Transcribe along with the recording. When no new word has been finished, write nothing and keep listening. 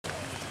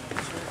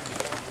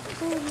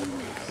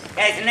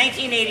Guys, in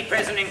 1980,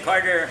 President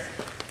Carter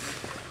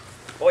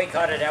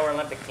boycotted our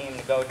Olympic team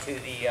to go to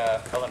the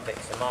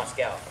Olympics in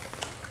Moscow.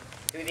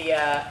 Through the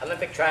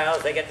Olympic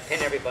trials, I got to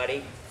pin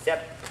everybody,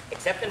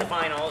 except in the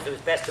finals. It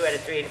was best 2 out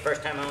of 3. The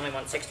first time I only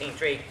won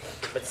 16-3,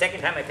 but the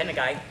second time I pinned a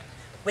guy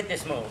with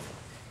this move.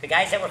 The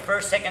guys that were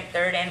 1st, 2nd,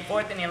 3rd, and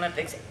 4th in the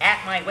Olympics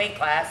at my weight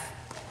class,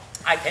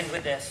 I pinned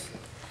with this.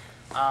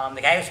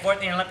 The guy who was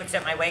 4th in the Olympics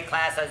at my weight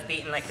class, I was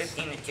beaten like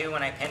 15-2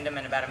 when I pinned him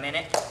in about a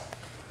minute.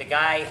 The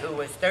guy who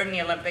was 3rd in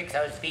the Olympics,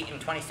 I was beaten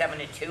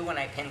 27-2 when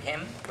I pinned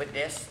him with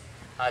this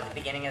at the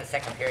beginning of the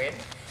 2nd period.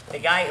 The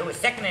guy who was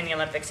 2nd in the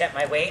Olympics at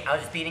my weight, I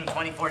was beating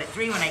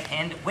 24-3 when I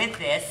pinned with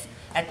this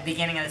at the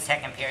beginning of the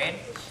 2nd period.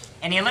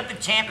 And the Olympic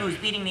champ who was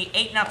beating me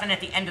 8-0 at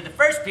the end of the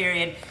 1st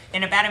period,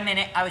 in about a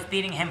minute, I was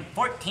beating him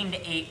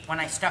 14-8 when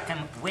I stuck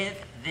him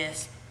with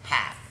this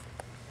half.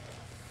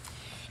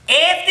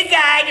 If the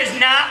guy does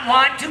not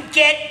want to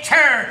get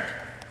turned,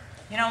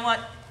 you know what?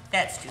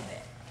 That's too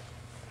bad.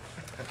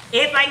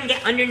 If I can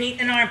get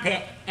underneath an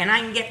armpit and I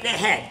can get the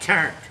head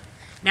turned.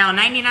 Now,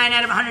 99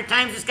 out of 100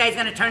 times, this guy's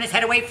going to turn his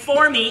head away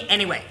for me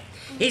anyway.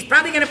 He's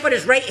probably going to put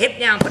his right hip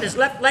down, put his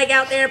left leg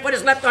out there, put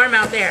his left arm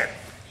out there.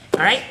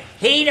 All right?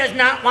 He does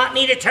not want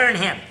me to turn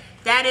him.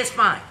 That is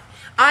fine.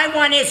 I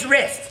want his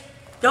wrist.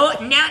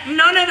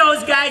 None of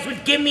those guys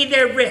would give me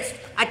their wrist.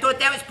 I thought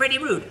that was pretty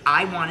rude.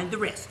 I wanted the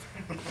wrist.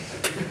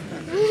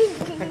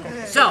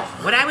 So,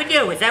 what I would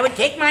do is I would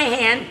take my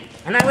hand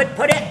and I would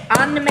put it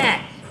on the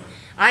mat.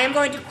 I am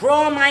going to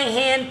crawl my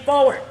hand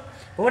forward.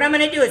 But what I'm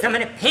going to do is I'm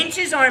going to pinch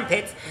his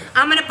armpits.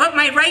 I'm going to put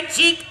my right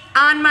cheek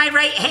on my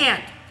right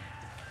hand.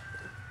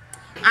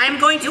 I'm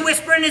going to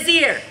whisper in his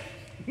ear.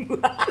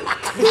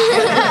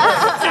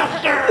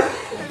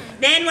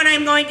 Then what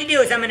I'm going to do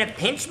is I'm going to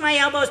pinch my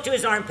elbows to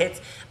his armpits.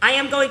 I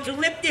am going to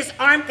lift his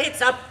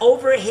armpits up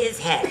over his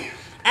head.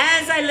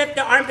 As I lift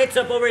the armpits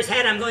up over his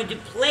head, I'm going to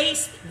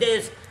place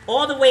this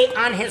all the way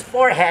on his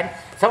forehead.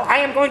 So I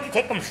am going to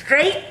take him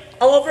straight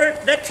over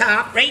the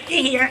top, right to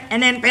here,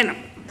 and then pin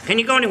him. Can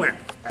you go anywhere?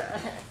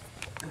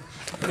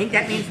 I think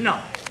that means no.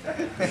 All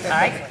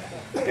right?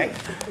 Okay.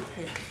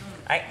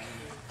 All right.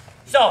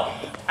 So,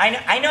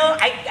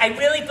 I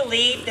really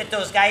believe that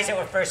those guys that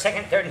were 1st,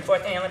 2nd, 3rd, and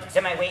 4th in the Olympics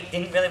at my weight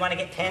didn't really want to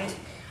get pinned.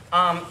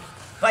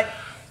 But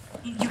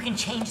you can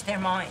change their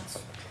minds.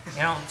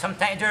 You know,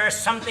 sometimes there are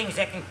some things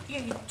that can,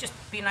 you just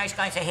be a nice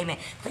guy and say, hey man,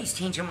 please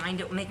change your mind,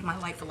 it will make my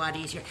life a lot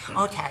easier.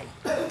 Okay.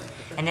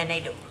 And then they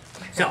do.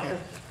 So,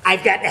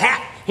 I've got the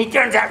hat, he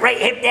turns that right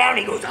hip down,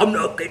 he goes, I'm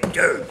not getting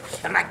turned.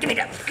 I'm like, give me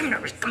that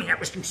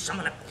wrist, you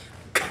summon up.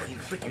 You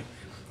freaking.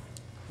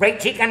 Right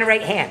cheek on the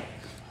right hand.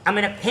 I'm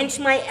gonna pinch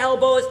my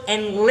elbows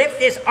and lift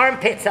his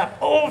armpits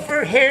up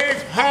over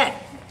his head.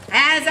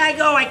 As I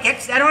go, I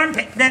catch that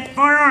armpit, that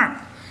forearm.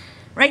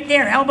 Right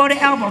there, elbow to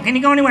elbow. Can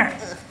you go anywhere?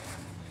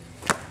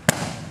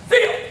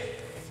 Feel.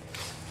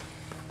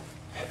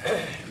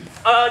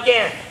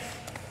 Again.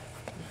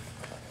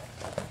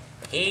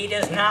 He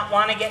does not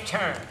want to get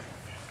turned.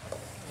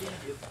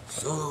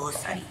 So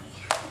sorry.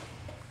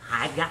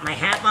 I've got my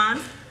hat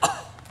on.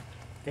 Oh,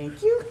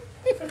 thank you.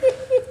 Give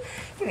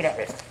me that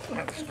wrist. Give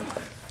me that wrist. Come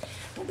on.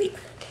 Don't be.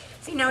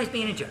 See, now he's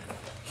being a jerk.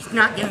 He's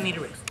not giving me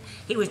the wrist.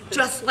 He was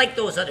just like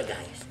those other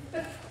guys.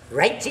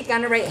 Right cheek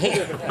on the right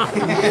hand.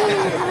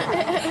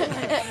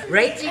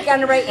 Right cheek on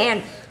the right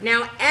hand.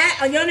 Now,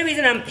 the only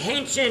reason I'm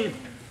pinching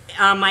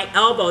my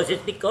elbows is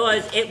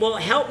because it will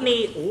help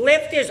me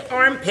lift his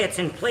armpits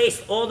in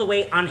place all the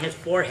way on his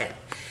forehead.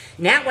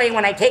 And that way,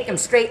 when I take him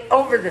straight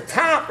over the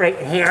top right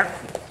here,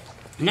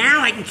 now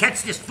I can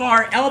catch this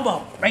far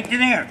elbow right to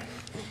there.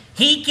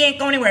 He can't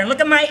go anywhere. Look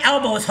at my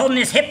elbows holding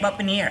his hip up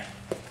in the air.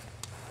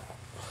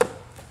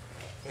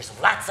 There's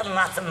lots and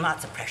lots and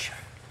lots of pressure.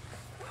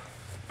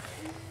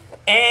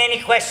 Any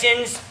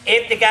questions?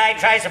 If the guy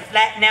tries to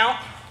flatten out,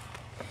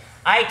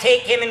 I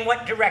take him in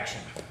what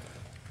direction?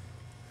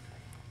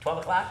 12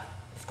 o'clock?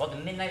 It's called the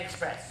Midnight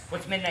Express.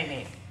 What's midnight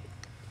mean?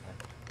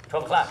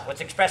 12 o'clock.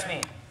 What's express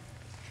mean?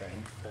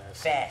 Train.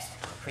 Fast.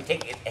 If we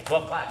take it at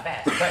 12 o'clock,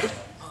 fast. Question.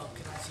 Oh,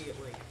 can I see it?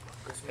 Wait.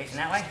 Facing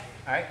that way?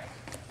 All right.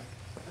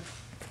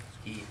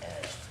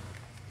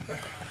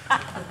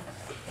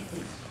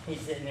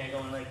 He's sitting there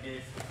going like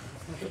this.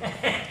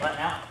 What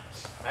now?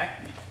 All right.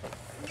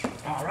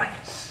 All right.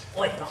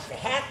 Oh, I want the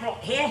hat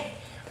right here.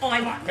 Oh,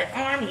 I want the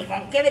arm. He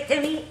won't give it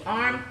to me.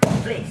 Arm,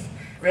 please.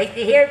 Right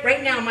to here.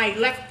 Right now, my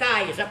left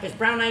thigh is up his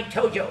brown-eyed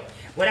tojo.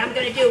 What I'm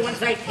going to do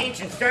once I pinch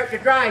and start to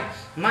drive,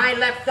 my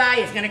left thigh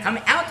is going to come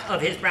out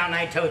of his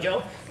brown-eyed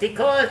tojo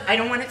because I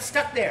don't want it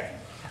stuck there.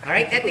 All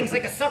right? That thing's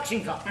like a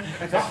suction cup.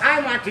 So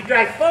I want to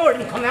drive forward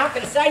and come out to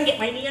the side and get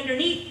my knee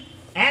underneath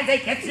as I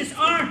catch this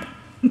arm.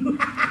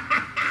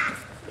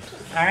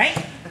 All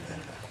right?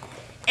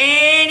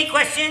 Any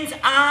questions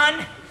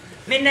on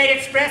Midnight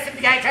Express if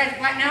the guy tries to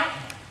flatten out?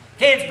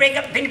 Okay, let's break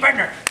up and pin your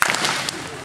partner.